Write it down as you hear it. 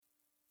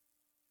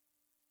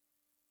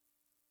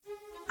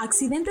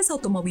¿Accidentes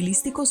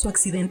automovilísticos o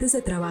accidentes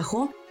de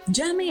trabajo?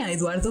 Llame a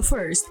Eduardo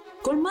First.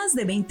 Con más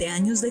de 20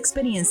 años de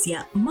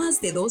experiencia,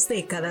 más de 2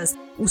 décadas,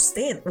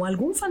 usted o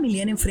algún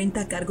familiar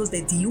enfrenta cargos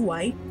de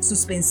DUI,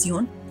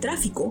 suspensión,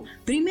 tráfico.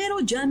 Primero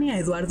llame a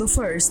Eduardo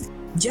First.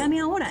 Llame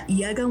ahora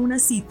y haga una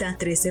cita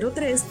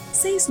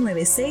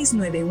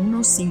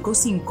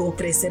 303-696-9155,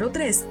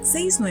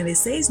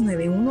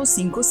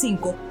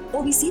 303-696-9155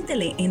 o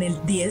visítele en el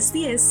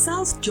 1010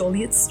 South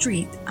Joliet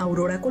Street,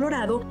 Aurora,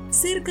 Colorado,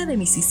 cerca de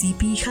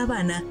Mississippi y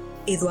Havana.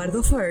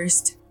 Eduardo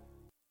First.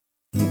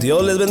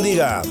 Dios les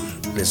bendiga.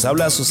 Les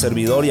habla su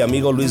servidor y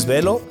amigo Luis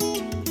Velo,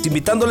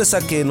 invitándoles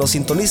a que nos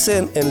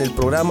sintonicen en el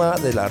programa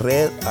de la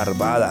Red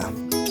Arvada.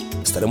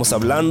 Estaremos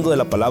hablando de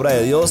la palabra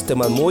de Dios,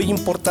 temas muy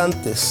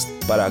importantes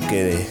para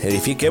que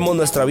edifiquemos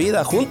nuestra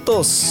vida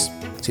juntos.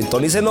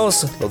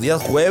 Sintonícenos los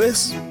días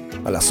jueves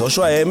a las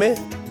 8 a.m.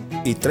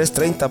 y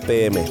 3:30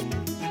 p.m.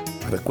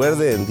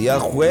 Recuerden, día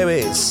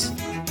jueves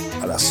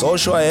a las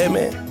 8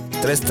 a.m.,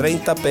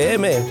 3:30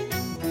 p.m.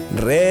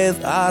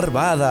 Red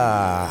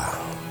Arvada.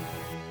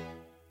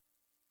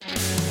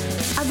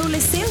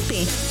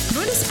 Adolescente,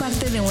 ¿no eres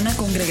parte de una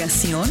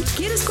congregación?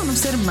 ¿Quieres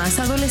conocer más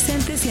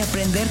adolescentes y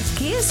aprender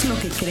qué es lo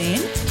que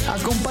creen?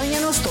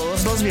 Acompáñanos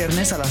todos los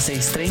viernes a las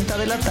 6:30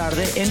 de la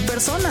tarde en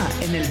persona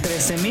en el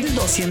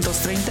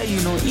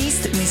 13231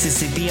 East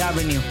Mississippi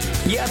Avenue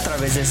y a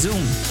través de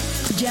Zoom.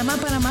 Llama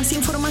para más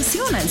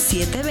información al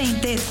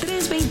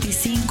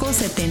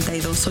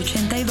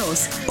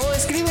 720-325-7282 o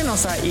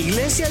escríbenos a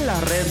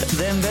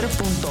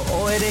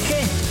iglesialareddenver.org.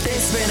 ¡Te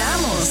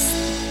esperamos!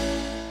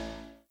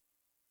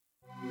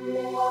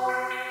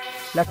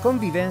 La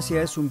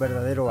convivencia es un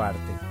verdadero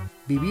arte.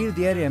 Vivir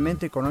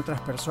diariamente con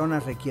otras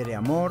personas requiere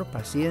amor,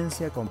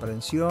 paciencia,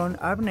 comprensión,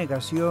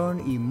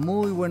 abnegación y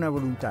muy buena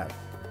voluntad.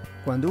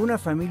 Cuando una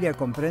familia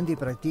comprende y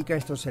practica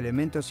estos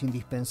elementos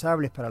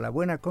indispensables para la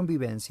buena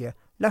convivencia,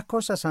 las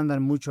cosas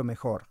andan mucho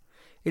mejor.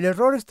 El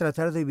error es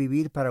tratar de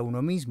vivir para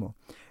uno mismo.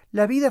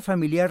 La vida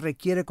familiar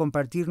requiere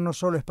compartir no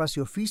solo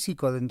espacio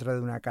físico dentro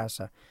de una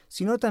casa,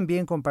 sino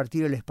también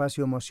compartir el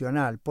espacio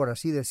emocional, por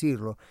así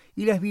decirlo,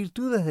 y las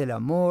virtudes del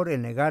amor,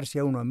 el negarse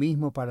a uno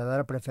mismo para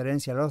dar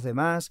preferencia a los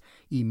demás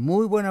y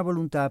muy buena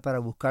voluntad para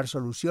buscar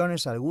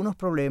soluciones a algunos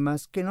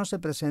problemas que no se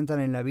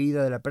presentan en la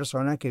vida de la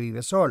persona que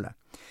vive sola.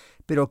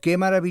 Pero qué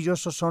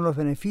maravillosos son los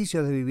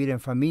beneficios de vivir en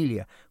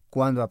familia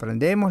cuando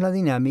aprendemos la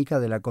dinámica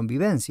de la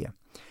convivencia.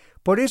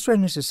 Por eso es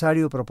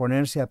necesario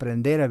proponerse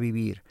aprender a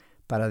vivir,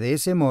 para de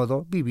ese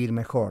modo vivir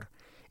mejor.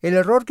 El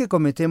error que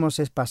cometemos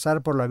es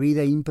pasar por la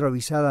vida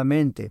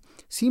improvisadamente,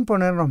 sin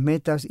ponernos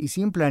metas y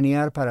sin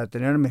planear para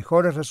tener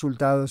mejores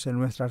resultados en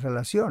nuestras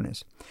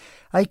relaciones.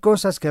 Hay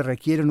cosas que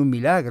requieren un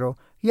milagro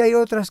y hay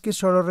otras que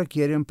solo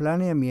requieren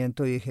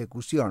planeamiento y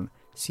ejecución,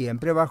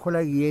 siempre bajo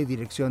la guía y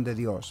dirección de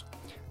Dios.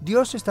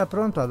 Dios está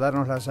pronto a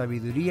darnos la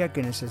sabiduría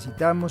que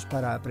necesitamos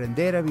para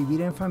aprender a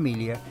vivir en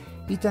familia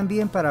y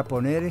también para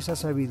poner esa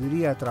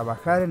sabiduría a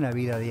trabajar en la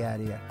vida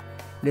diaria.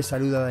 Les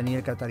saluda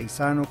Daniel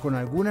Catarizano con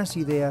algunas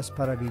ideas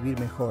para vivir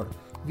mejor.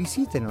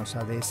 Visítenos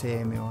a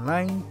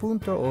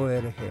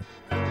dsmonline.org.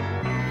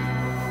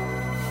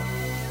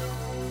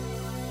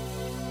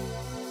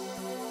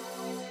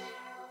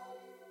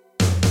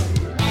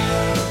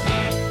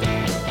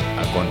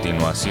 A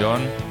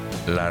continuación,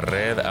 la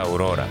Red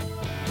Aurora.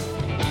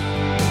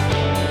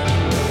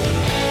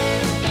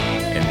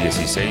 En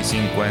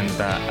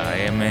 1650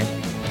 AM,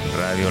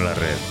 Radio La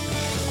Red,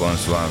 con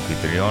su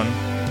anfitrión,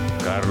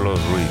 Carlos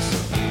Ruiz.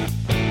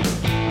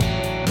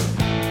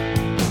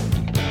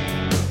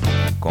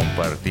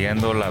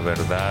 Compartiendo la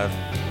verdad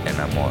en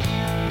amor.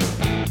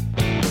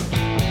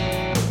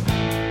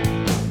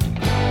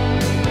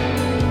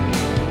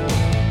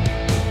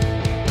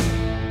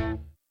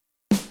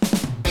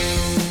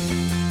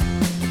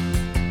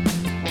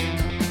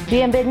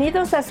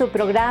 Bienvenidos a su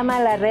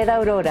programa La Red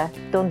Aurora,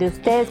 donde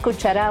usted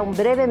escuchará un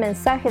breve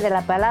mensaje de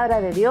la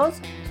Palabra de Dios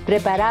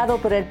preparado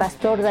por el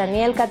pastor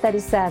Daniel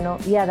Catarizano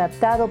y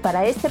adaptado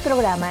para este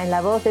programa en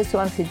la voz de su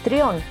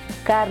anfitrión,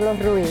 Carlos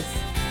Ruiz.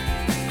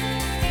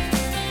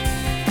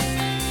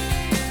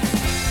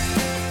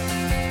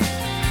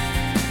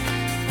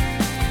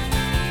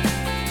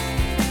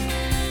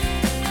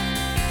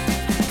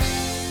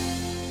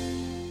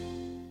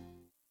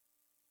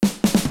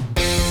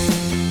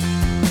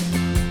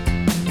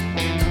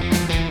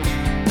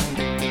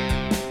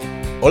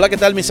 Hola, ¿qué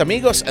tal mis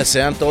amigos?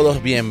 Sean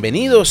todos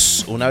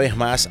bienvenidos una vez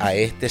más a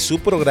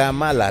su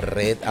programa, La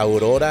Red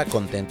Aurora.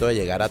 Contento de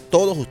llegar a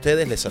todos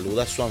ustedes. Les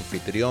saluda su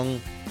anfitrión,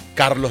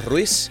 Carlos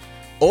Ruiz.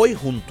 Hoy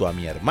junto a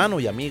mi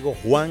hermano y amigo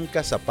Juan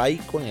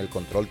Casapaico en el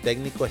control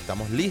técnico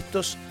estamos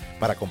listos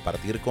para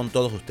compartir con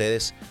todos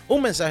ustedes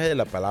un mensaje de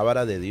la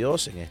palabra de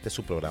Dios en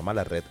su programa,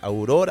 La Red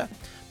Aurora.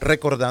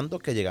 Recordando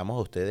que llegamos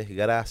a ustedes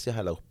gracias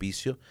al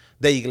auspicio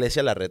de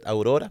Iglesia La Red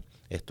Aurora.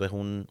 Esto es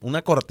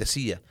una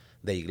cortesía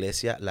de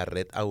Iglesia La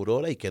Red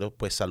Aurora y quiero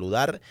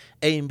saludar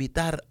e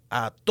invitar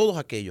a todos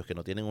aquellos que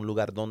no tienen un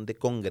lugar donde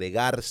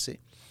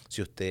congregarse,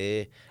 si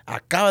usted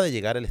acaba de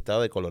llegar al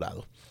estado de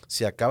Colorado,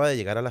 si acaba de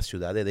llegar a la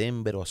ciudad de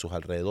Denver o a sus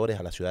alrededores,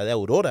 a la ciudad de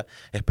Aurora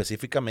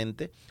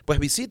específicamente, pues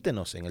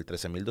visítenos en el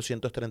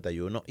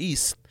 13231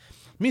 East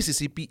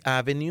Mississippi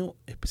Avenue,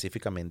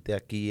 específicamente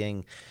aquí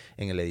en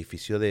el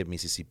edificio de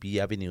Mississippi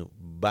Avenue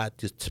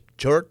Baptist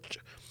Church.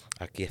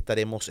 Aquí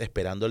estaremos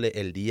esperándole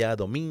el día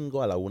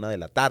domingo a la 1 de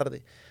la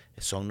tarde.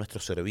 Son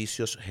nuestros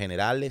servicios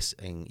generales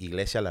en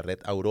Iglesia La Red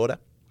Aurora.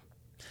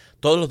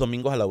 Todos los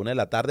domingos a la 1 de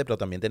la tarde, pero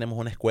también tenemos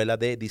una escuela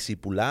de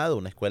discipulado,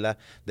 una escuela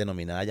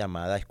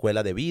llamada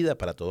Escuela de Vida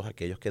para todos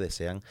aquellos que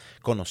desean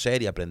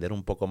conocer y aprender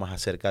un poco más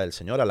acerca del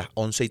Señor a las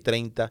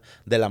 11:30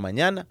 de la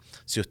mañana.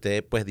 Si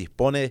usted pues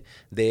dispone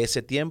de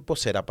ese tiempo,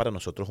 será para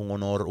nosotros un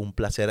honor, un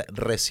placer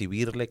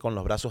recibirle con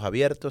los brazos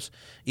abiertos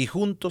y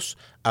juntos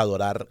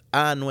adorar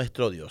a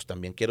nuestro Dios.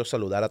 También quiero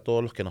saludar a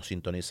todos los que nos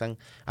sintonizan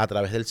a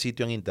través del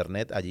sitio en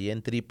internet, allí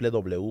en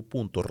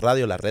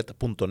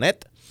www.radiolared.net.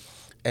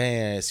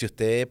 Si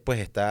usted pues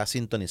está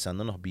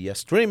sintonizándonos vía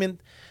streaming,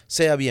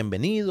 sea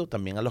bienvenido.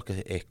 También a los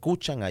que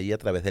escuchan ahí a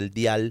través del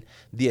dial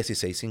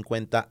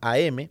 1650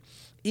 AM.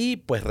 Y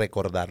pues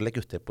recordarle que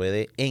usted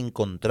puede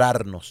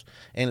encontrarnos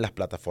en las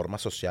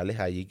plataformas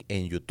sociales ahí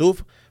en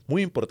YouTube.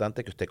 Muy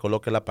importante que usted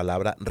coloque la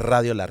palabra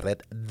Radio La Red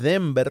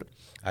Denver.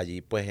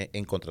 Allí pues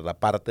encontrará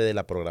parte de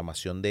la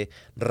programación de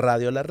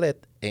Radio La Red.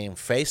 En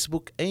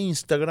Facebook e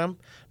Instagram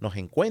nos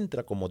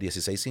encuentra como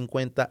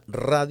 1650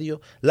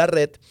 Radio La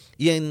Red.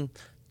 Y en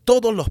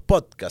todos los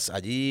podcasts,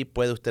 allí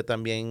puede usted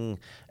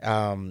también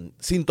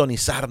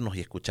sintonizarnos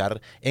y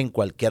escuchar en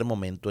cualquier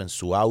momento, en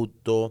su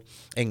auto,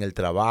 en el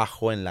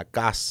trabajo, en la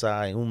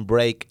casa, en un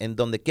break, en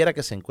donde quiera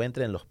que se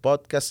encuentre en los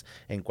podcasts,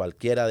 en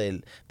cualquiera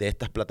de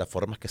estas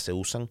plataformas que se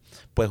usan,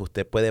 pues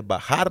usted puede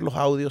bajar los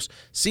audios,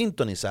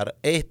 sintonizar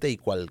este y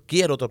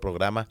cualquier otro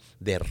programa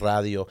de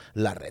Radio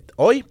La Red.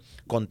 Hoy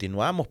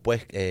continuamos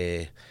pues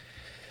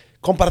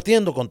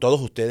compartiendo con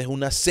todos ustedes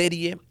una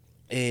serie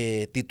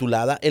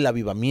titulada El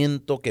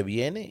Avivamiento que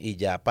Viene, y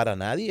ya para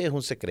nadie es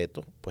un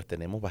secreto, pues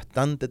tenemos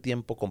bastante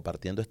tiempo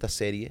compartiendo esta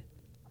serie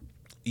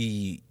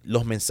y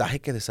los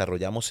mensajes que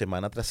desarrollamos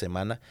semana tras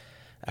semana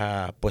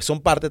pues son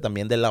parte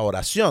también de la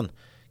oración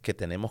que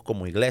tenemos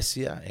como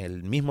iglesia,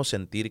 el mismo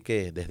sentir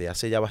que desde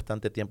hace ya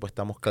bastante tiempo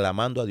estamos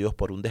clamando a Dios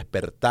por un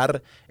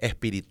despertar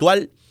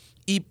espiritual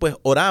y pues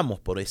oramos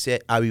por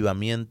ese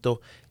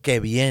avivamiento que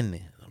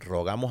viene.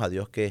 Rogamos a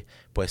Dios que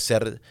pues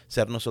ser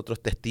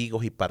nosotros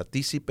testigos y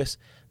partícipes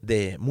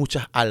de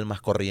muchas almas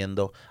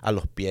corriendo a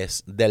los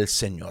pies del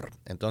Señor.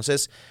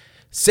 Entonces,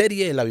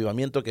 serie El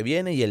Avivamiento que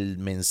Viene, y el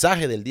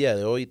mensaje del día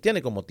de hoy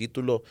tiene como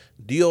título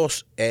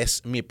Dios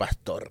es mi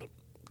pastor.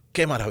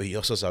 Qué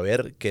maravilloso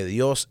saber que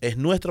Dios es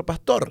nuestro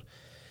pastor.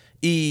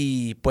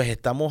 Y pues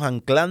estamos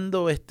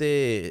anclando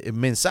este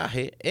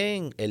mensaje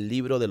en el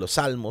libro de los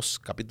Salmos,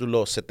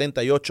 capítulo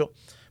 78,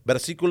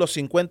 versículo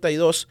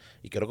 52,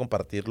 y quiero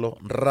compartirlo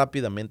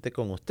rápidamente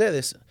con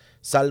ustedes.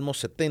 Salmo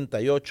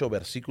 78,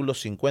 versículo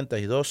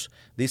 52,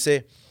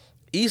 dice: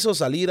 hizo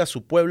salir a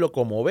su pueblo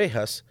como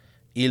ovejas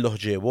y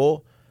los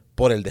llevó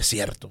por el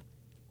desierto.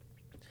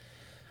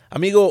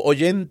 Amigo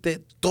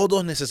oyente,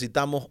 todos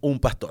necesitamos un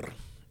pastor.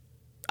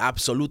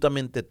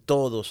 Absolutamente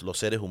todos los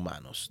seres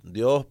humanos.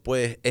 Dios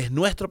pues es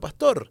nuestro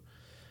pastor.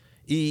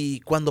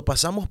 Y cuando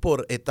pasamos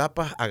por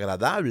etapas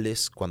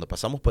agradables, cuando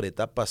pasamos por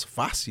etapas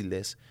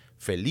fáciles,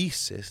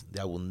 felices, de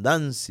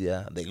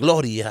abundancia, de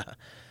gloria,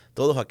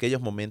 todos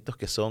aquellos momentos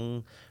que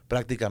son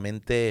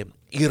prácticamente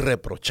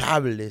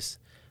irreprochables,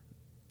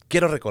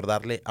 quiero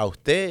recordarle a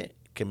usted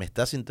que me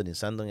está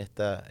sintonizando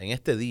en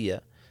este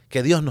día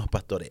que Dios nos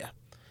pastorea.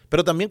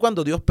 Pero también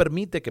cuando Dios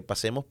permite que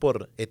pasemos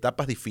por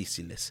etapas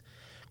difíciles,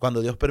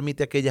 cuando Dios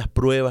permite aquellas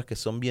pruebas que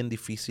son bien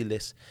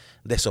difíciles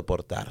de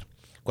soportar,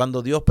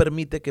 cuando Dios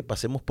permite que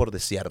pasemos por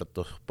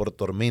desiertos, por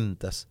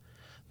tormentas,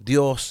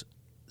 Dios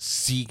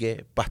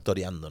sigue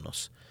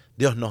pastoreándonos.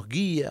 Dios nos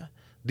guía,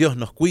 Dios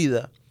nos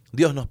cuida,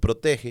 Dios nos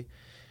protege,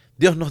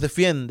 Dios nos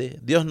defiende,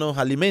 Dios nos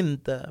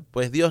alimenta,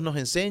 pues Dios nos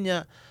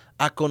enseña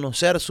a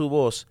conocer su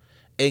voz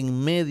en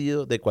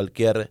medio de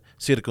cualquier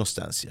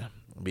circunstancia.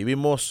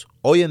 Vivimos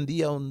hoy en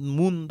día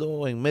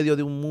en medio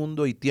de un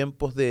mundo y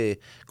tiempos de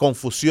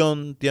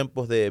confusión,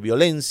 tiempos de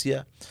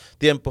violencia,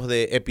 tiempos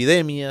de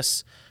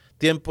epidemias,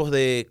 tiempos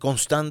de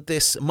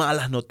constantes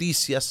malas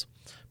noticias,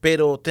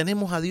 pero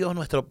tenemos a Dios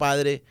nuestro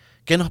Padre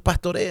que nos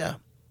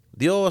pastorea.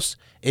 Dios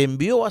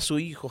envió a su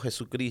Hijo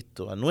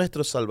Jesucristo, a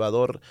nuestro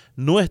Salvador,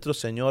 nuestro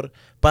Señor,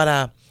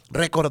 para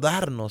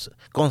recordarnos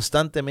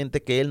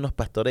constantemente que Él nos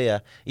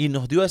pastorea y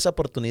nos dio esa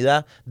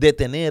oportunidad de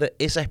tener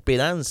esa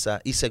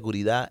esperanza y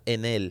seguridad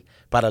en Él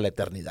para la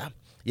eternidad.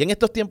 Y en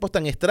estos tiempos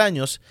tan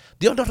extraños,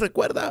 Dios nos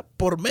recuerda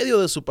por medio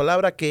de su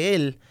palabra que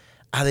Él,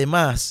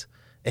 además,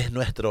 es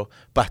nuestro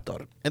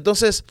pastor.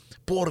 Entonces,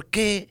 ¿por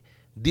qué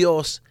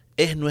Dios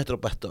es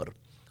nuestro pastor?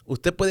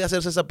 Usted puede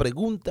hacerse esa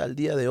pregunta al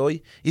día de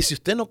hoy, y si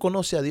usted no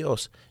conoce a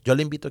Dios, yo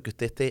le invito a que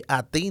usted esté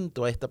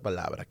atento a esta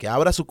palabra, que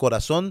abra su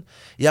corazón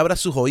y abra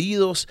sus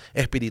oídos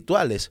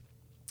espirituales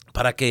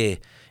para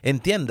que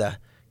entienda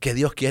que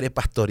Dios quiere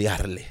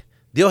pastorearle.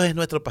 Dios es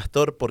nuestro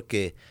pastor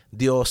porque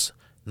Dios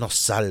nos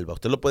salva.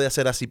 Usted lo puede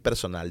hacer así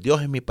personal.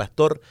 Dios es mi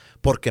pastor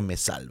porque me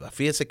salva.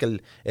 Fíjese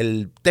que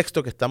el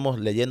texto que estamos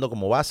leyendo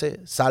como base,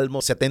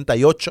 Salmo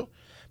 78,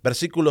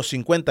 versículo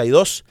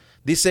 52,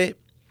 dice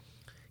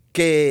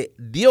que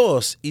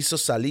Dios hizo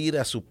salir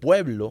a su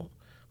pueblo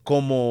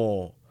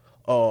como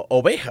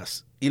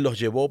ovejas y los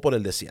llevó por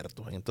el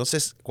desierto.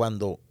 Entonces,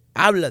 cuando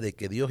habla de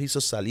que Dios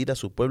hizo salir a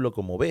su pueblo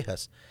como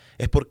ovejas,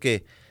 es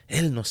porque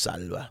Él nos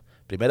salva.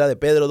 Primera de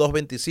Pedro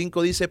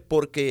 2:25 dice,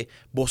 porque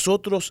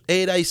vosotros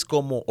erais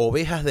como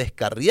ovejas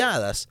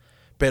descarriadas,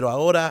 pero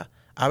ahora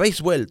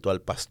habéis vuelto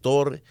al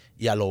pastor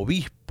y al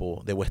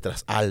obispo de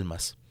vuestras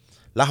almas.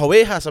 Las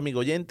ovejas, amigo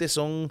oyente,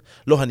 son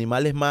los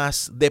animales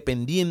más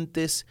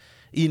dependientes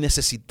y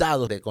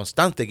necesitados de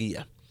constante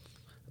guía.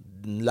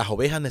 Las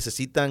ovejas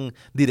necesitan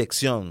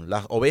dirección,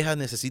 las ovejas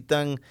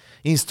necesitan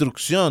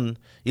instrucción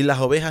y las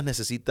ovejas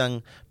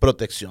necesitan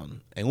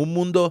protección. En un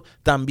mundo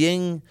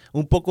también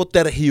un poco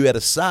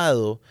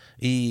tergiversado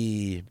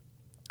y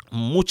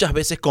muchas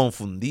veces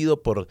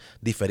confundido por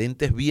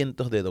diferentes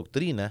vientos de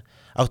doctrina,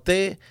 a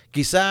usted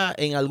quizá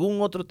en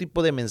algún otro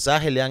tipo de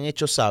mensaje le han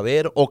hecho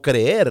saber o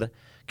creer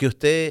que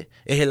usted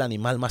es el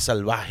animal más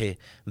salvaje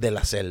de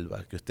la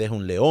selva, que usted es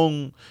un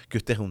león, que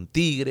usted es un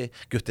tigre,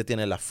 que usted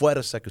tiene la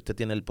fuerza, que usted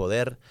tiene el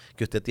poder,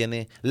 que usted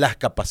tiene las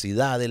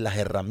capacidades, las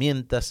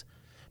herramientas.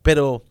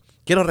 Pero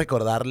quiero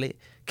recordarle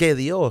que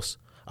Dios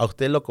a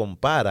usted lo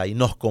compara y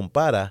nos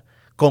compara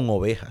con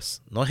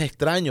ovejas. No es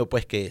extraño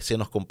pues que se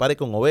nos compare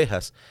con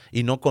ovejas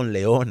y no con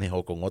leones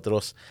o con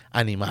otros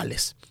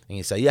animales. En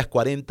Isaías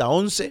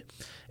 40:11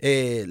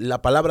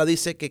 la palabra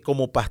dice que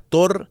como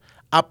pastor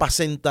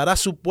apacentará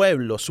su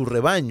pueblo, su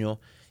rebaño,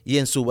 y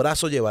en su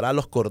brazo llevará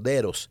los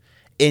corderos,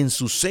 en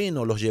su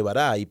seno los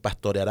llevará y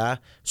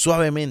pastoreará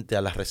suavemente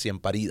a las recién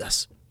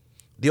paridas.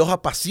 Dios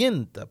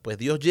apacienta, pues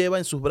Dios lleva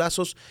en sus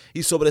brazos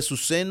y sobre su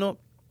seno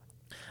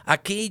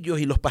aquellos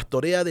y los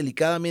pastorea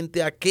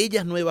delicadamente a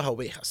aquellas nuevas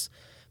ovejas.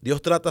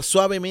 Dios trata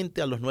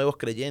suavemente a los nuevos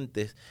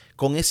creyentes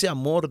con ese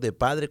amor de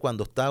padre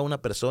cuando está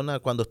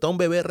un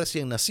bebé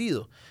recién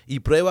nacido, y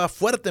prueba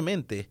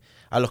fuertemente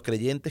a los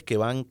creyentes que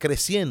van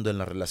creciendo en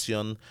la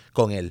relación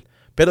con Él.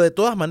 Pero de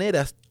todas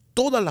maneras,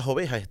 todas las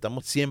ovejas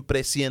estamos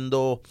siempre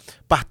siendo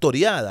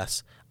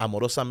pastoreadas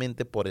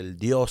amorosamente por el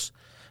Dios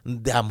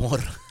de amor.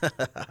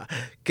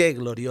 Qué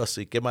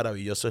glorioso y qué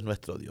maravilloso es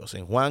nuestro Dios.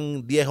 En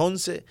Juan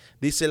 10:11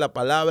 dice la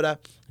palabra: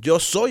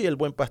 yo soy el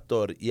buen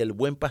pastor y el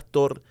buen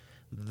pastor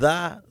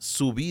da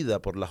su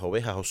vida por las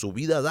ovejas, o su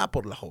vida da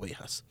por las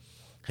ovejas.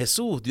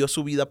 Jesús dio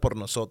su vida por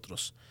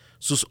nosotros,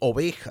 sus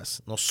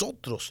ovejas,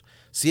 nosotros,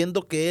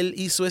 siendo que Él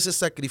hizo ese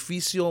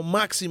sacrificio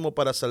máximo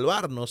para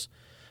salvarnos.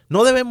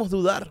 No debemos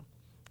dudar,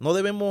 no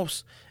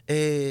debemos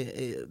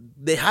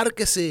dejar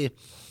que se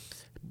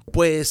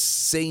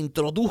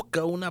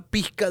introduzca una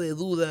pizca de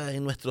duda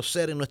en nuestro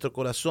ser, en nuestro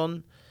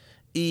corazón,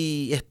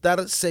 y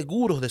estar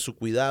seguros de su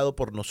cuidado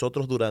por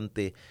nosotros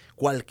durante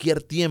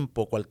cualquier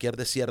tiempo, cualquier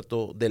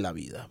desierto de la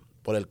vida.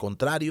 Por el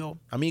contrario,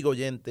 amigo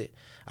oyente,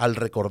 al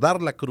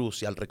recordar la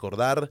cruz y al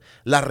recordar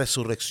la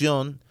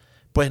resurrección,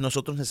 pues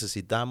nosotros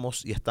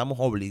necesitamos y estamos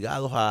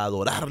obligados a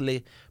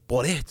adorarle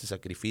por este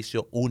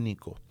sacrificio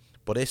único.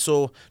 Por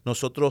eso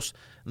nosotros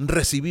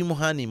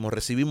recibimos ánimo,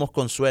 recibimos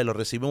consuelo,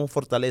 recibimos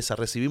fortaleza,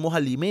 recibimos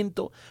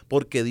alimento,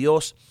 porque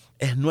Dios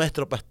es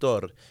nuestro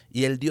pastor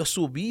y Él dio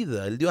su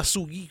vida, Él dio a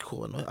su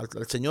Hijo, ¿no?,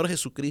 al Señor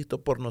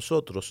Jesucristo por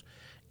nosotros,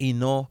 y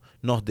no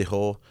nos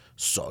dejó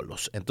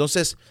solos.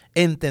 Entonces,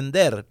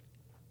 entender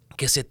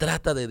que se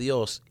trata de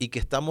Dios y que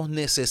estamos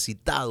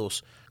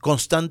necesitados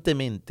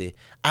constantemente,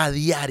 a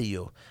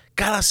diario,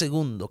 cada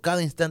segundo,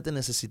 cada instante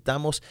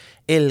necesitamos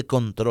el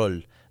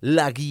control,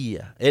 la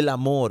guía, el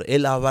amor,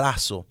 el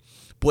abrazo,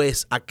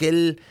 pues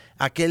aquel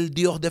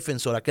Dios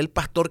defensor, aquel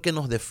pastor que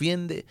nos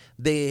defiende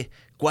de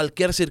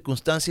cualquier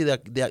circunstancia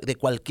y de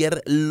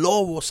cualquier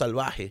lobo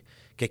salvaje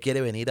que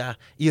quiere venir a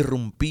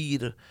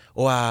irrumpir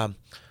o a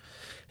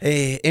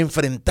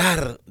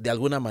enfrentar de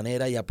alguna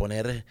manera y a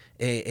poner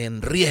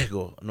en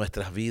riesgo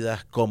nuestras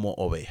vidas como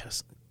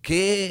ovejas.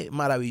 Qué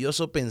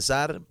maravilloso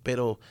pensar,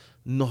 pero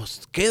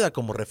nos queda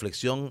como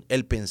reflexión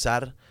el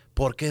pensar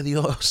por qué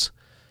Dios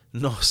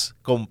nos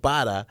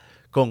compara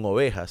con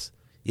ovejas.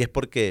 Y es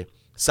porque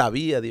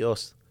sabía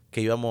Dios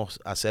que íbamos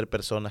a ser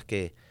personas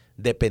que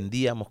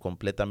dependíamos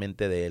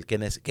completamente de Él,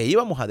 que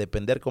íbamos a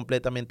depender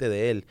completamente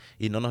de Él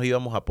y no nos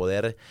íbamos a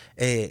poder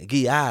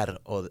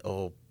guiar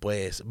o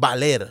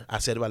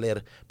hacer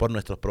valer por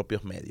nuestros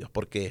propios medios,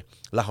 porque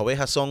las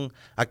ovejas son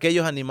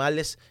aquellos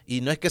animales,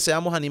 y no es que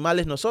seamos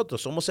animales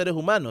nosotros, somos seres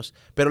humanos,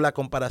 pero la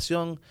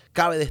comparación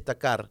cabe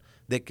destacar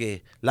de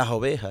que las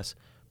ovejas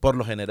por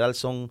lo general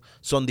son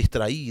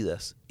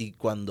distraídas y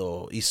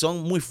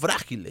son muy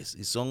frágiles,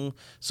 y son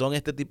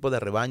este tipo de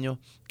rebaño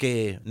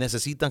que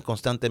necesitan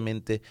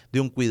constantemente de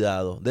un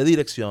cuidado, de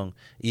dirección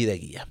y de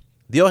guía.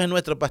 Dios es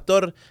nuestro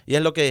pastor y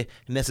es lo que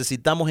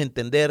necesitamos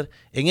entender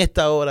en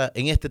esta hora,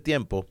 en este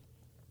tiempo,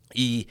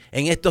 Y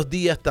en estos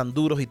días tan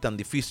duros y tan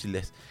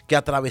difíciles que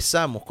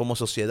atravesamos como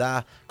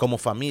sociedad, como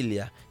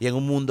familia y en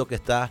un mundo que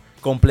está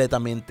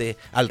completamente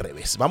al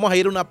revés. Vamos a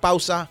ir a una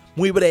pausa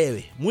muy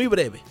breve.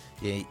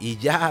 Y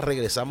ya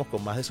regresamos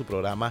con más de su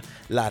programa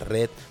La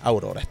Red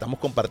Aurora. Estamos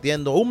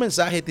compartiendo un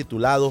mensaje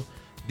titulado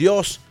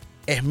Dios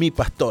es mi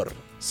pastor.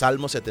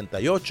 Salmo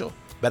 78,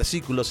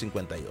 versículo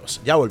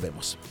 52. Ya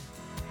volvemos.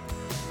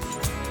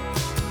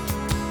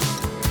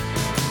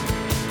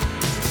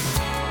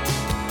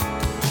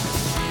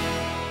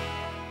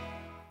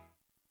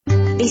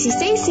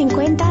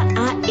 ...1650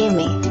 AM,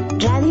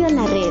 Radio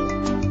La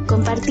Red,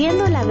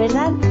 compartiendo la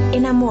verdad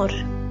en amor.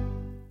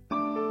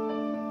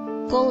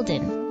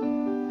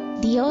 Golden,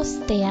 Dios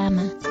te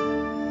ama.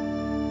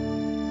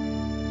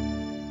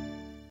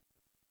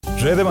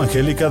 Red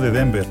Evangélica de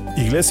Denver,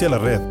 Iglesia La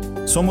Red.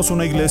 Somos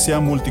una iglesia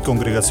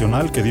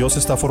multicongregacional que Dios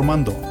está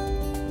formando.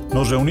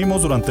 Nos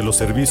reunimos durante los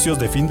servicios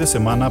de fin de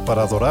semana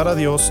para adorar a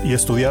Dios y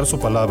estudiar su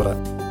palabra.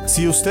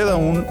 Si usted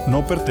aún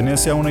no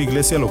pertenece a una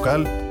iglesia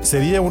local,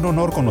 sería un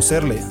honor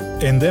conocerle.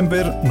 En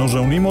Denver nos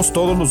reunimos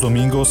todos los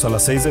domingos a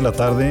las 6 de la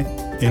tarde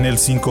en el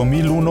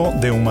 5001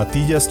 de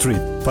Umatilla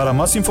Street. Para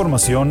más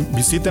información,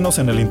 visítenos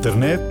en el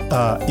internet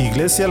a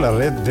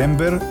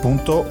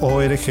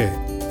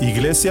iglesialareddenver.org.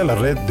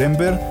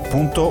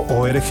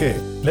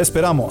 iglesialareddenver.org. ¡Le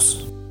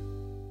esperamos!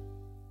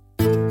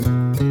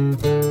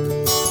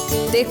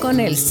 Té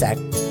con Elsa.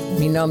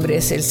 Mi nombre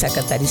es Elsa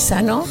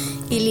Catarizano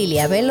y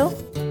Lilia Velo.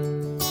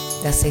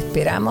 Las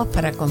esperamos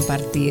para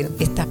compartir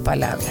estas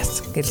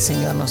palabras que el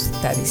Señor nos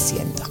está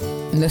diciendo.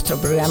 Nuestro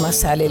programa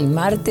sale el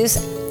martes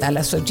a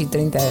las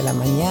 8:30 de la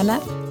mañana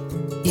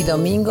y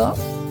domingo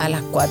a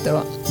las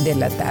 4 de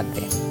la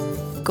tarde.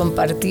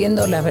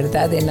 Compartiendo la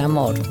verdad en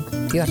amor.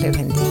 Dios les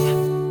bendiga.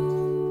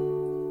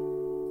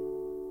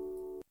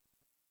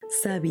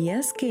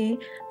 ¿Sabías que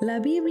la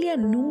Biblia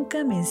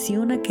nunca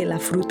menciona que la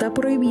fruta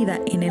prohibida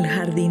en el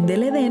jardín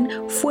del Edén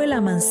fue la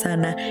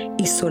manzana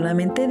y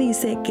solamente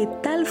dice que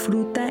tal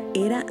fruta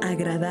era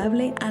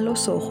agradable a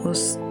los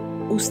ojos?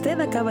 Usted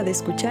acaba de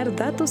escuchar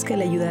datos que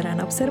le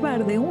ayudarán a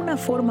observar de una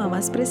forma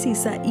más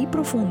precisa y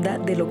profunda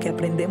de lo que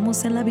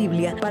aprendemos en la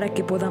Biblia para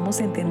que podamos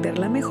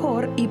entenderla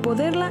mejor y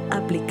poderla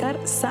aplicar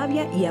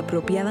sabia y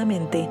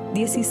apropiadamente.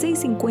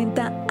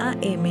 1650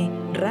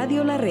 AM,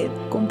 Radio La Red,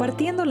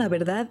 compartiendo la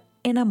verdad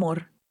en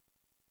amor.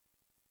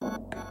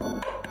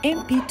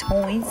 MP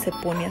Towing se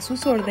pone a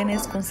sus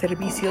órdenes con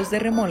servicios de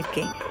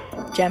remolque.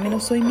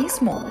 Llámenos hoy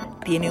mismo.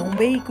 ¿Tiene un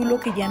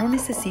vehículo que ya no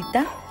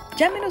necesita?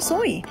 Llámenos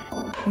hoy.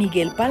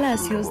 Miguel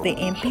Palacios de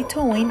MP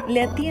Towing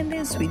le atiende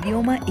en su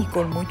idioma y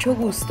con mucho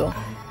gusto.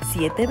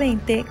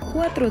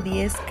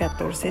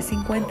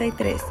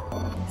 720-410-1453.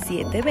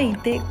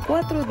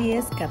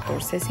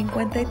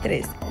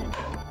 720-410-1453.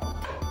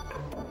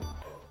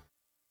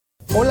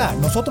 Hola,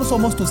 nosotros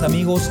somos tus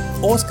amigos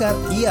Oscar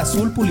y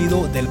Azul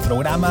Pulido del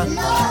programa Los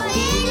Niños de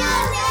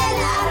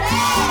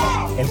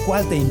la Red, el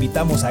cual te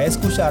invitamos a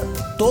escuchar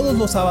todos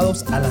los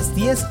sábados a las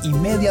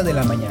 10:30 de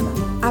la mañana.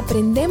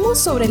 Aprendemos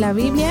sobre la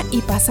Biblia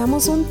y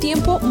pasamos un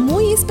tiempo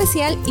muy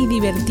especial y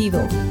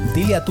divertido.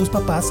 Dile a tus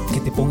papás que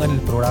te pongan el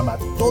programa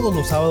todos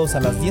los sábados a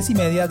las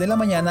 10:30 de la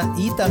mañana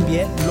y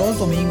también los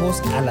domingos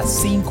a las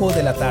 5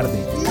 de la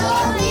tarde. Los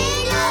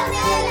Niños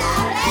de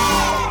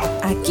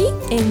la Red. Aquí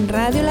en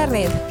Radio La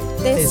Red.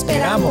 Te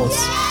esperamos.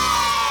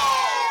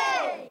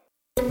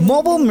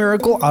 Mobile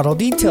Miracle Auto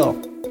Detail.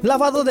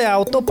 Lavado de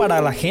auto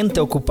para la gente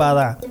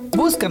ocupada.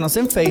 Búscanos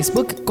en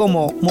Facebook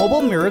como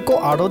Mobile Miracle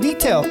Auto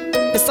Detail.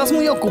 ¿Estás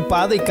muy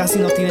ocupado y casi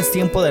no tienes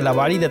tiempo de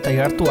lavar y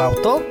detallar tu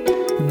auto?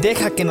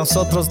 Deja que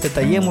nosotros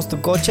detallemos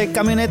tu coche,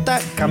 camioneta,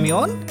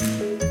 camión.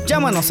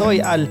 Llámanos hoy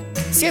al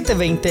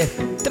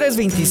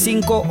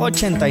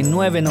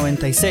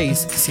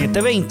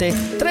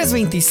 720-325-8996.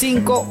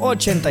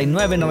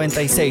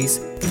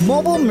 720-325-8996.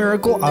 Mobile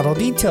Miracle Auto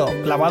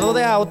Detail. Lavado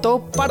de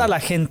auto para la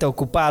gente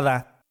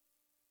ocupada.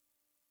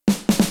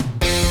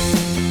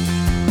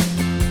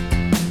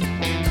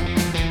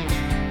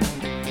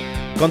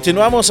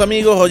 Continuamos,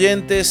 amigos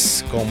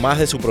oyentes, con más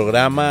de su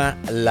programa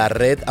La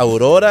Red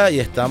Aurora y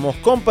estamos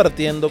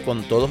compartiendo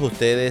con todos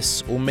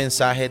ustedes un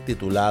mensaje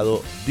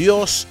titulado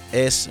Dios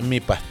es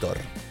mi pastor.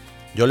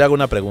 Yo le hago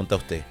una pregunta a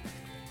usted.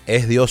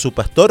 ¿Es Dios su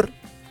pastor?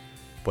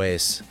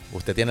 Pues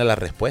usted tiene la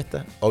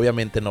respuesta.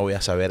 Obviamente no voy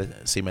a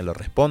saber si me lo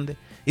responde.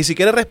 Y si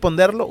quiere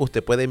responderlo,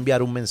 usted puede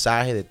enviar un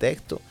mensaje de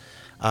texto.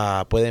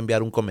 Puede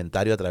enviar un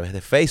comentario a través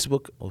de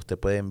Facebook. Usted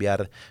puede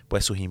enviar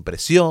pues sus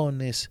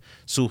impresiones,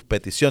 sus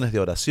peticiones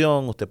de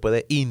oración. Usted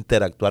puede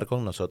interactuar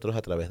con nosotros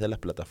a través de las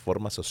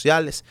plataformas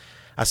sociales.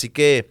 Así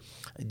que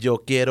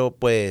yo quiero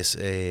pues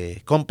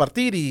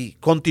compartir y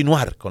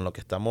continuar con lo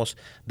que estamos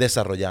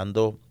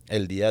desarrollando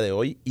el día de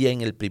hoy. Y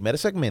en el primer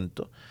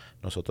segmento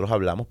nosotros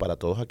hablamos para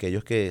todos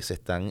aquellos que se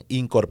están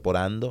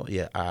incorporando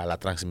a la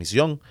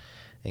transmisión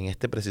en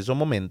este preciso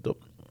momento.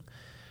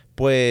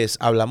 Pues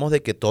hablamos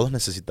de que todos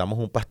necesitamos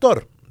un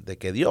pastor, de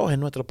que Dios es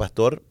nuestro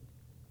pastor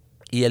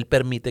y Él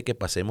permite que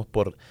pasemos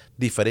por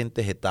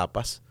diferentes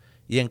etapas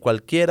y en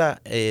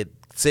cualquiera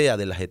sea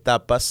de las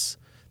etapas,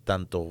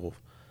 tanto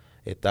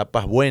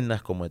etapas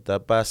buenas como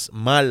etapas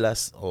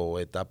malas o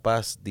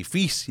etapas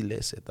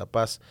difíciles,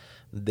 etapas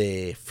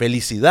de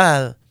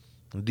felicidad,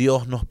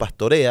 Dios nos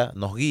pastorea,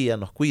 nos guía,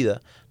 nos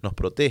cuida, nos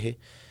protege.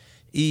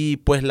 Y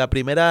pues la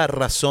primera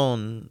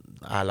razón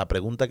a la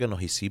pregunta que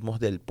nos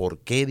hicimos del por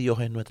qué Dios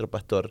es nuestro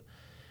pastor,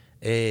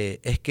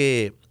 es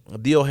que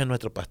Dios es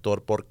nuestro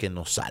pastor porque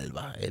nos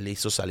salva. Él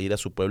hizo salir a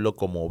su pueblo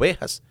como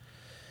ovejas.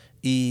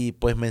 Y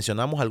pues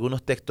mencionamos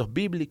algunos textos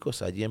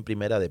bíblicos allí en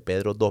Primera de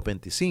Pedro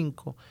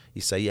 2:25,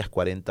 Isaías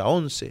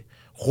 40:11,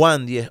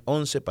 Juan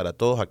 10:11 para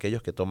todos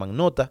aquellos que toman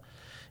nota.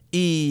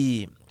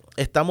 Y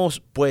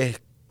estamos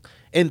pues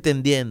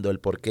entendiendo el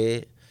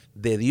porqué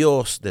de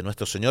Dios, de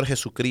nuestro Señor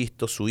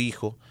Jesucristo, su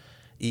Hijo,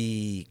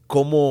 y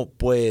cómo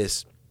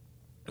pues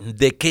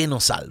de qué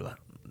nos salva.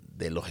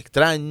 De los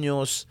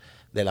extraños,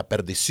 de la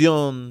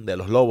perdición, de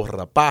los lobos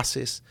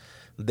rapaces,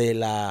 de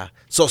la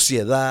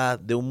sociedad,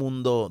 de un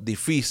mundo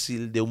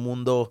difícil, de un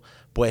mundo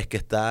pues que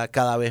está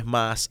cada vez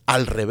más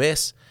al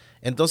revés.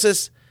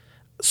 Entonces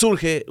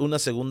surge una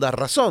segunda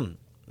razón.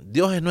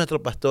 Dios es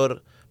nuestro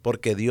pastor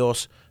porque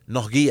Dios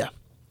nos guía.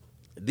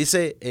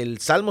 Dice el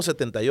Salmo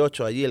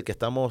 78, allí el que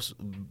estamos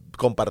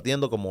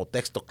compartiendo como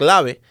texto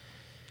clave,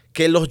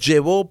 que los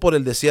llevó por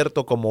el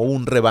desierto como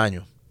un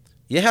rebaño.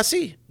 Y es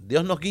así,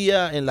 Dios nos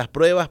guía en las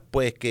pruebas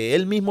pues que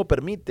Él mismo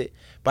permite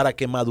para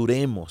que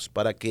maduremos,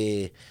 para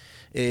que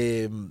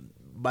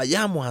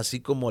vayamos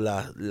así como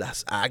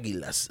las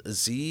águilas,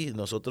 ¿sí?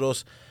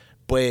 Nosotros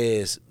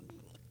pues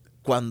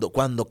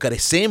cuando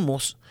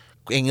crecemos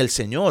en el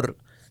Señor,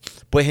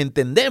 pues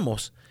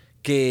entendemos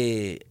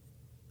que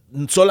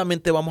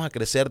solamente vamos a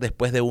crecer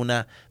después de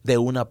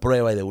una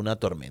prueba y de una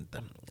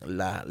tormenta.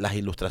 Las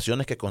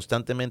ilustraciones que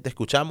constantemente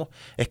escuchamos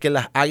es que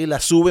las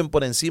águilas suben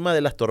por encima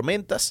de las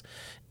tormentas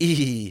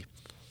y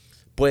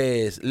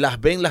pues las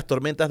ven las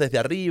tormentas desde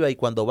arriba, y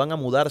cuando van a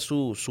mudar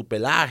su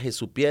pelaje,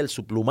 su piel,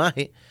 su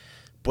plumaje,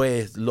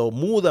 pues lo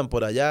mudan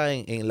por allá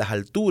en las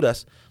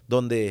alturas,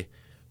 donde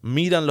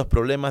miran los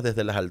problemas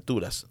desde las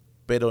alturas.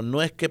 Pero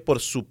no es que por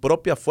su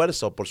propia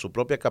fuerza o por su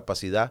propia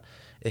capacidad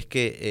es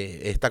que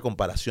esta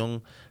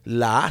comparación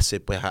la hace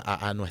pues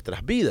a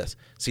nuestras vidas,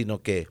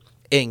 sino que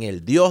en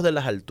el Dios de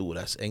las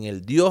alturas, en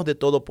el Dios de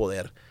todo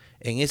poder,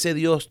 en ese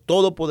Dios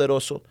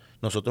todopoderoso,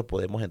 nosotros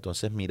podemos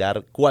entonces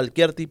mirar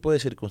cualquier tipo de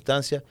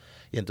circunstancia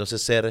y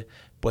entonces ser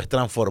pues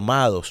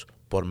transformados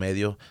por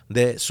medio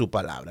de su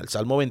palabra. El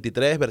Salmo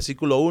 23,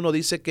 versículo 1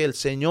 dice que el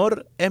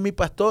Señor es mi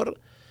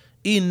pastor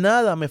y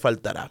nada me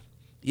faltará.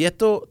 Y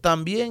esto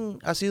también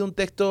ha sido un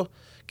texto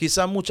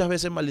quizá muchas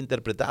veces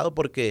malinterpretado,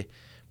 porque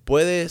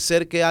puede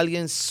ser que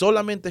alguien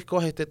solamente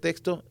escoja este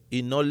texto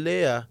y no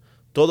lea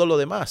todo lo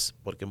demás,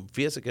 porque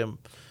fíjese que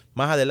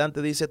más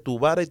adelante dice, tu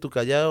vara y tu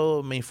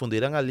callado me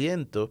infundirán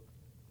aliento.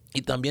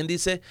 Y también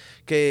dice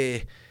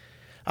que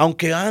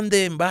aunque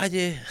ande en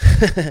valle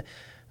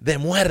de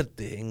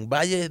muerte, en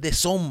valle de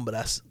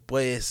sombras,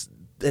 pues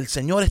el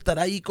Señor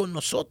estará ahí con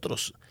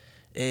nosotros.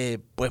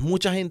 Pues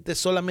mucha gente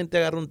solamente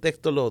agarra un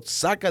texto, lo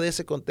saca de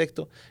ese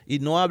contexto y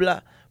no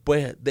habla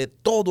pues de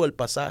todo el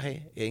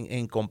pasaje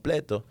en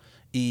completo.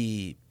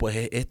 Y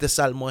pues este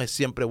salmo es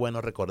siempre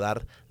bueno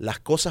recordar las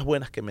cosas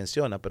buenas que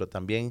menciona, pero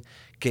también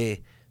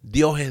que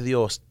Dios es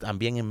Dios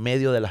también en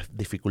medio de las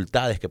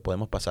dificultades que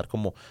podemos pasar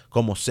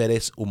como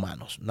seres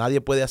humanos. Nadie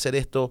puede hacer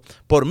esto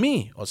por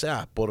mí, o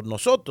sea, por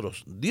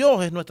nosotros.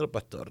 Dios es nuestro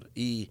pastor.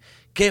 Y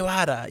qué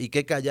vara y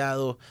qué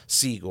callado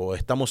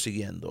estamos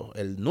siguiendo.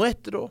 El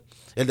nuestro,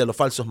 el de los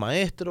falsos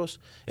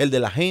maestros, el de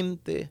la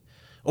gente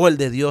o el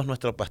de Dios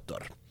nuestro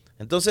pastor.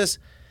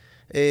 Entonces,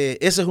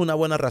 esa es una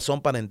buena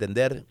razón para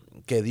entender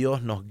que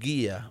Dios nos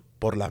guía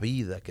por la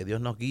vida, que Dios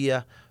nos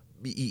guía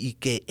y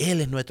que Él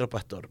es nuestro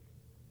pastor.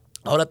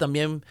 Ahora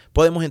también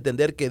podemos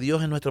entender que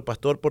Dios es nuestro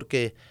pastor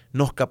porque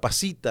nos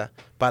capacita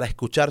para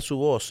escuchar su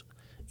voz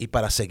y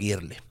para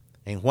seguirle.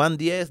 En Juan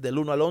 10, del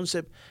 1 al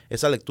 11,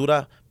 esa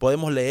lectura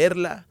podemos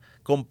leerla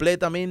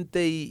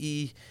completamente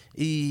y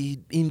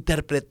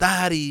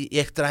interpretar y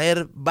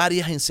extraer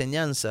varias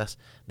enseñanzas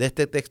de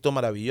este texto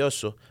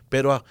maravilloso.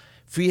 Pero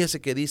fíjese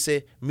que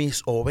dice,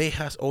 mis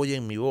ovejas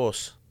oyen mi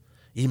voz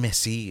y me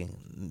siguen.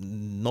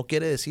 No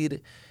quiere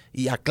decir,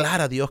 y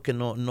aclara a Dios que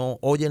no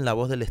oyen la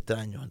voz del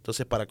extraño.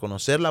 Entonces, para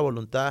conocer la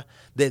voluntad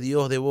de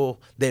Dios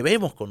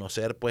debemos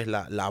conocer pues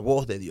la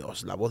voz de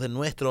Dios, la voz de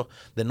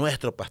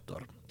nuestro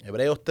pastor.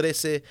 Hebreos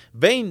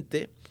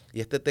 13:20,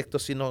 y este texto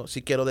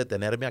sí quiero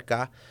detenerme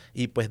acá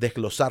y pues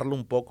desglosarlo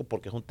un poco,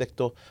 porque es un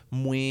texto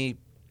muy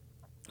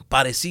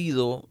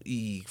parecido,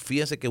 y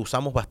fíjense que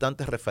usamos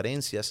bastantes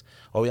referencias,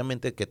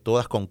 obviamente que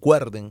todas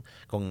concuerden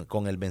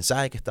con el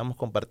mensaje que estamos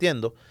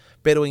compartiendo,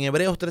 pero en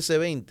Hebreos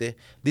 13:20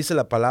 dice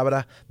la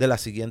palabra de la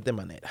siguiente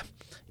manera: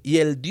 y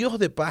el Dios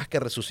de paz, que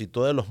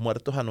resucitó de los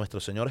muertos a nuestro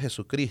Señor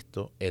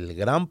Jesucristo, el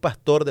gran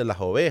pastor de las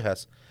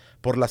ovejas,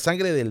 por la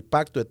sangre del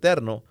pacto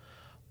eterno,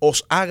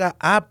 os haga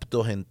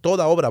aptos en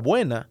toda obra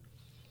buena,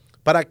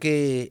 para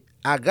que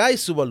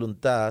hagáis su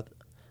voluntad,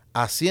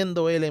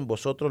 haciendo Él en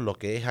vosotros lo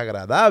que es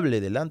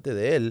agradable delante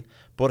de Él,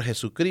 por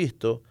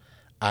Jesucristo,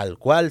 al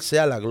cual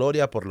sea la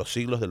gloria por los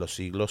siglos de los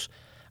siglos.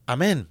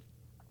 Amén.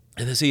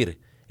 Es decir,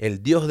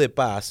 el Dios de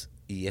paz,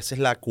 y esa es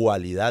la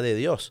cualidad de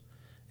Dios.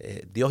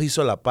 Dios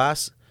hizo la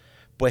paz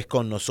pues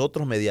con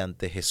nosotros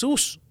mediante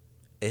Jesús.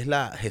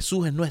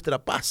 Jesús es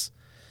nuestra paz,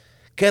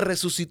 que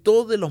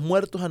resucitó de los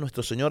muertos a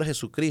nuestro Señor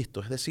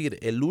Jesucristo. Es decir,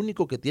 el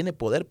único que tiene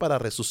poder para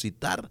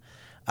resucitar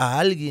a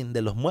alguien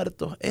de los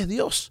muertos es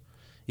Dios.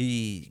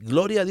 Y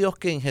gloria a Dios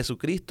que en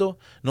Jesucristo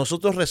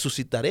nosotros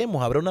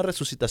resucitaremos, habrá una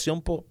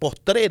resucitación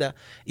postrera,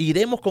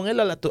 iremos con Él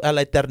a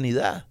la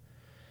eternidad.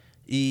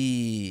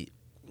 Y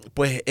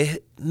pues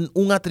es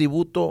un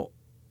atributo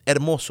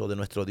hermoso de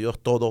nuestro Dios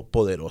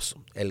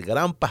todopoderoso, el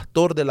gran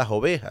pastor de las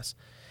ovejas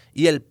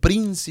y el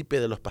príncipe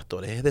de los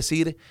pastores. Es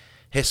decir,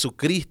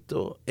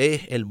 Jesucristo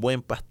es el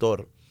buen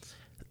pastor.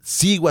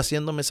 Sigo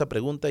haciéndome esa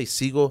pregunta y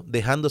sigo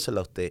dejándosela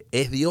a usted.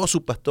 ¿Es Dios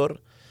su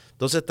pastor?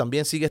 Entonces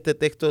también sigue este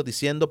texto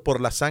diciendo,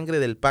 por la sangre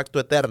del pacto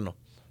eterno.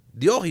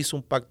 Dios hizo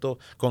un pacto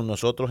con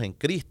nosotros en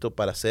Cristo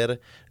para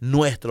ser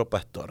nuestro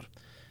pastor.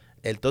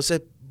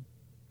 Entonces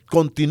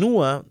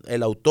continúa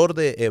el autor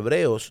de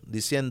Hebreos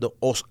diciendo,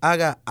 os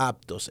haga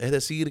aptos, es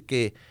decir,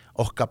 que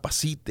os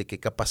capacite, que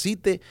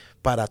capacite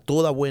para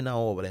toda buena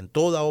obra, en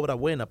toda obra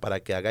buena, para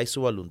que hagáis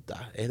su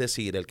voluntad. Es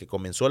decir, el que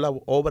comenzó la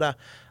obra,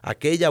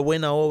 aquella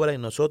buena obra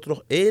en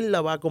nosotros, Él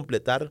la va a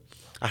completar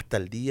hasta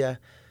el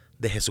día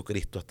de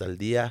Jesucristo, hasta el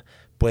día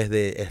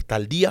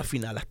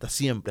final, hasta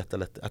siempre,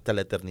 hasta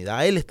la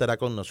eternidad. Él estará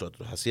con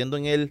nosotros, haciendo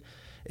en Él,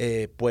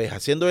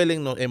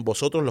 en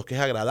vosotros lo que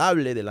es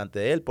agradable delante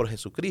de Él por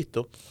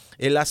Jesucristo.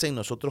 Él hace en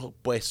nosotros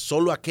pues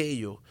solo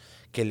aquello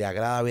que le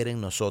agrada ver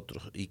en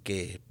nosotros y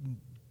que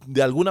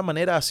de alguna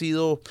manera ha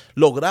sido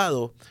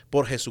logrado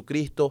por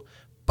Jesucristo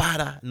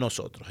para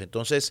nosotros.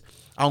 Entonces,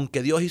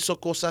 aunque Dios hizo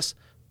cosas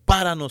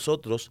para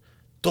nosotros,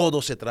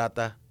 todo se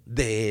trata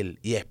de Él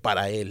y es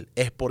para Él,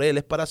 es por Él,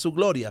 es para su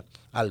gloria,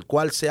 al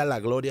cual sea la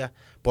gloria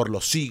por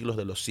los siglos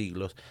de los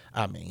siglos.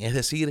 Amén. Es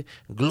decir,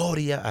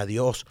 gloria a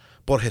Dios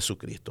por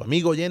Jesucristo.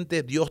 Amigo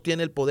oyente, Dios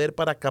tiene el poder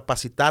para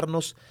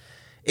capacitarnos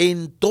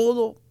en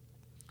todo,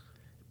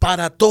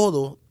 para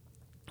todo,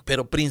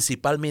 pero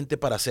principalmente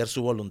para hacer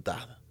su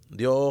voluntad.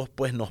 Dios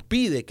pues nos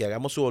pide que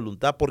hagamos su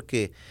voluntad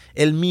porque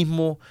Él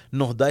mismo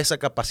nos da esa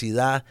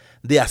capacidad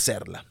de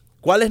hacerla.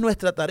 ¿Cuál es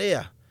nuestra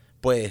tarea?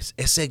 Pues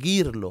es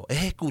seguirlo,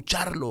 es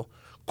escucharlo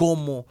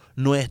como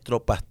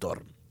nuestro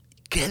pastor.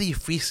 Qué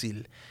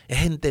difícil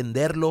es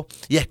entenderlo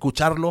y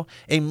escucharlo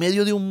en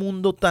medio de un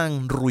mundo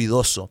tan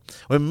ruidoso,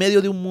 o en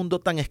medio de un mundo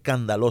tan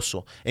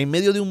escandaloso, en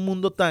medio de un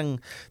mundo tan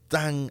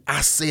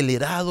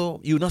acelerado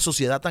y una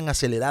sociedad tan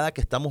acelerada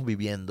que estamos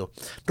viviendo.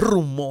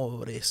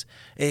 Rumores,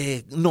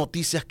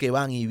 noticias que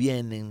van y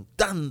vienen,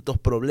 tantos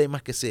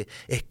problemas que se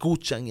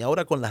escuchan, y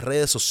ahora con las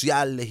redes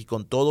sociales y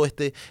con todo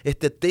este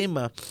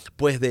tema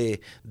pues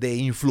de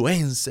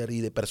influencer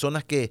y de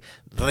personas que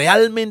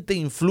realmente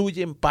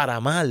influyen para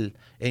mal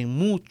en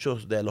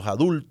muchos de los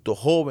adultos,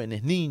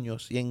 jóvenes,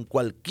 niños y en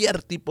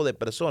cualquier tipo de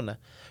persona,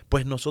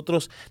 pues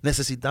nosotros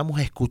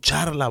necesitamos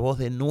escuchar la voz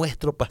de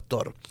nuestro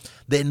pastor,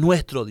 de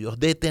nuestro Dios,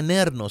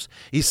 detenernos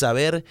y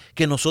saber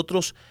que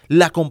nosotros,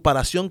 la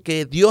comparación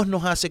que Dios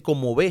nos hace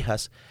como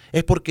ovejas,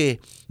 es porque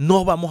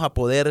no vamos a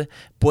poder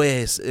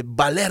pues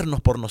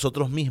valernos por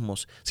nosotros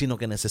mismos, sino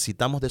que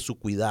necesitamos de su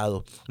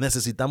cuidado,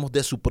 necesitamos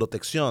de su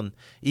protección,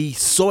 y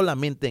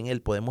solamente en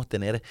Él podemos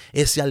tener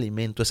ese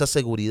alimento, esa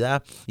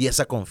seguridad y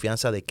esa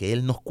confianza de que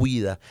Él nos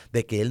cuida,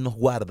 de que Él nos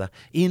guarda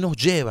y nos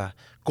lleva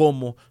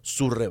como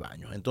su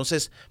rebaño.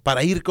 Entonces,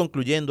 para ir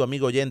concluyendo,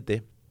 amigo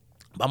oyente,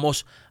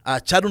 vamos a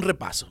echar un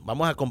repaso,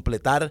 vamos a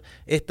completar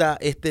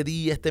este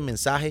día, este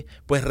mensaje,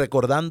 pues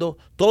recordando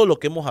todo lo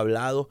que hemos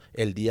hablado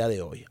el día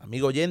de hoy.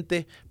 Amigo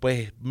oyente,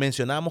 pues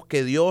mencionamos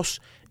que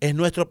Dios es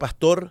nuestro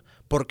pastor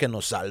porque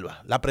nos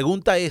salva. La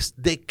pregunta es,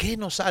 ¿de qué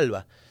nos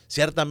salva?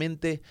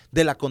 Ciertamente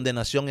de la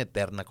condenación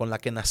eterna con la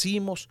que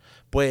nacimos,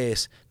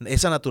 pues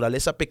esa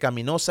naturaleza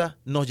pecaminosa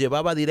nos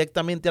llevaba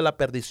directamente a la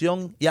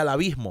perdición y al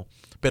abismo,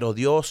 pero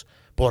Dios,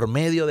 por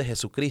medio de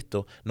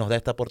Jesucristo, nos da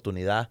esta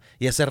oportunidad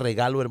y ese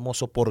regalo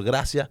hermoso por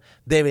gracia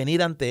de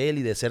venir ante Él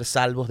y de ser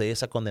salvos de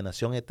esa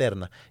condenación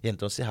eterna, y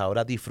entonces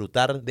ahora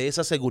disfrutar de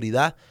esa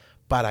seguridad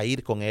para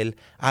ir con Él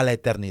a la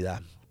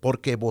eternidad.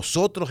 Porque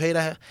vosotros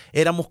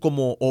éramos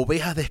como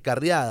ovejas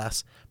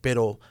descarriadas,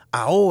 pero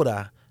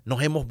ahora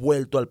nos hemos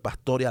vuelto al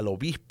pastor y al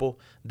obispo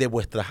de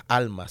vuestras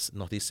almas,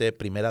 nos dice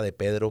Primera de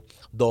Pedro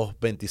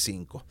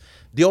 2:25.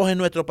 Dios es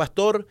nuestro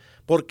pastor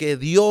porque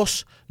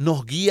Dios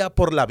nos guía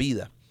por la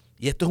vida.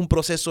 Y esto es un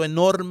proceso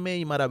enorme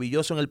y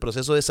maravilloso en el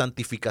proceso de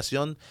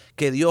santificación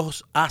que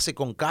Dios hace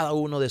con cada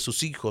uno de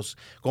sus hijos,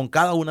 con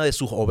cada una de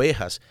sus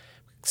ovejas,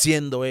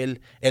 siendo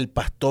Él el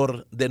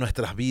pastor de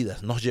nuestras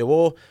vidas. Nos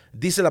llevó,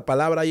 dice la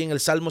palabra ahí en el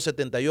Salmo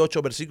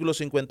 78, versículo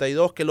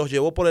 52, que los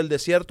llevó por el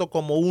desierto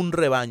como un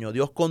rebaño.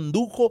 Dios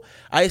condujo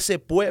a ese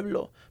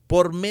pueblo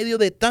por medio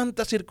de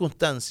tantas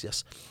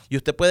circunstancias. Y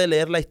usted puede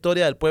leer la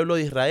historia del pueblo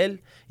de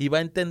Israel y va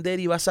a entender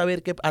y va a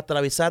saber que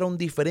atravesaron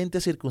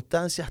diferentes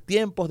circunstancias,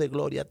 tiempos de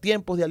gloria,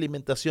 tiempos de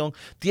alimentación,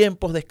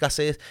 tiempos de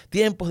escasez,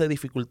 tiempos de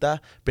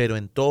dificultad, pero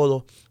en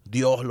todo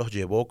Dios los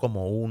llevó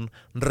como un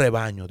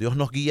rebaño. Dios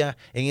nos guía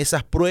en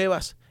esas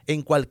pruebas,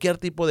 en cualquier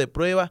tipo de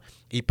prueba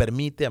y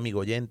permite,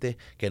 amigo oyente,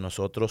 que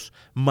nosotros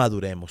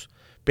maduremos.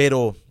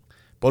 Pero,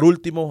 por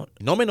último,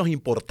 no menos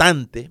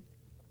importante,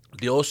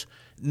 Dios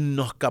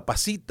nos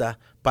capacita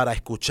para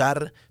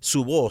escuchar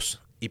su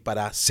voz y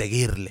para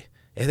seguirle.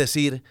 Es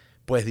decir,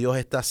 pues Dios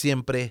está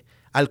siempre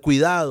al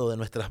cuidado de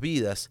nuestras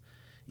vidas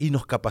y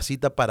nos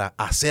capacita para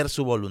hacer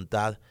su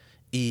voluntad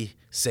y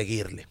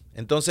seguirle.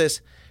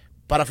 Entonces,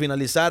 para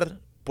finalizar,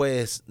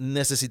 pues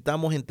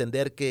necesitamos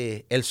entender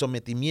que el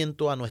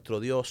sometimiento a nuestro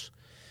Dios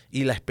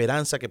y la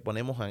esperanza que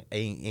ponemos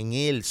en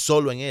Él,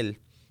 solo en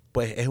Él,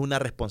 pues es una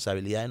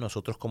responsabilidad de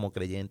nosotros como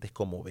creyentes,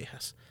 como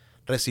ovejas.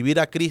 Recibir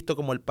a Cristo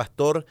como el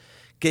pastor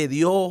que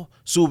dio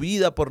su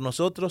vida por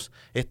nosotros,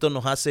 esto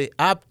nos hace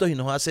aptos y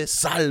nos hace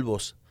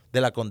salvos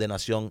de la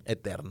condenación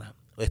eterna.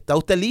 ¿Está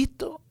usted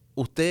listo?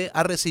 ¿Usted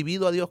ha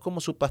recibido a Dios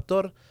como su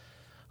pastor?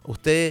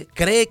 ¿Usted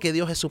cree que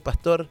Dios es su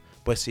pastor?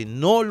 Pues si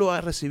no lo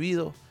ha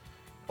recibido,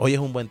 hoy es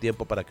un buen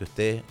tiempo para que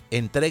usted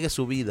entregue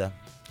su vida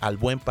al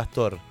buen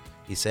pastor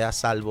y sea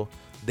salvo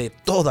de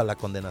toda la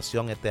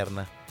condenación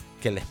eterna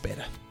que le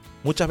espera.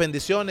 Muchas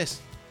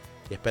bendiciones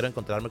y espero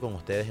encontrarme con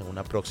ustedes en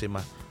una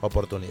próxima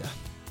oportunidad.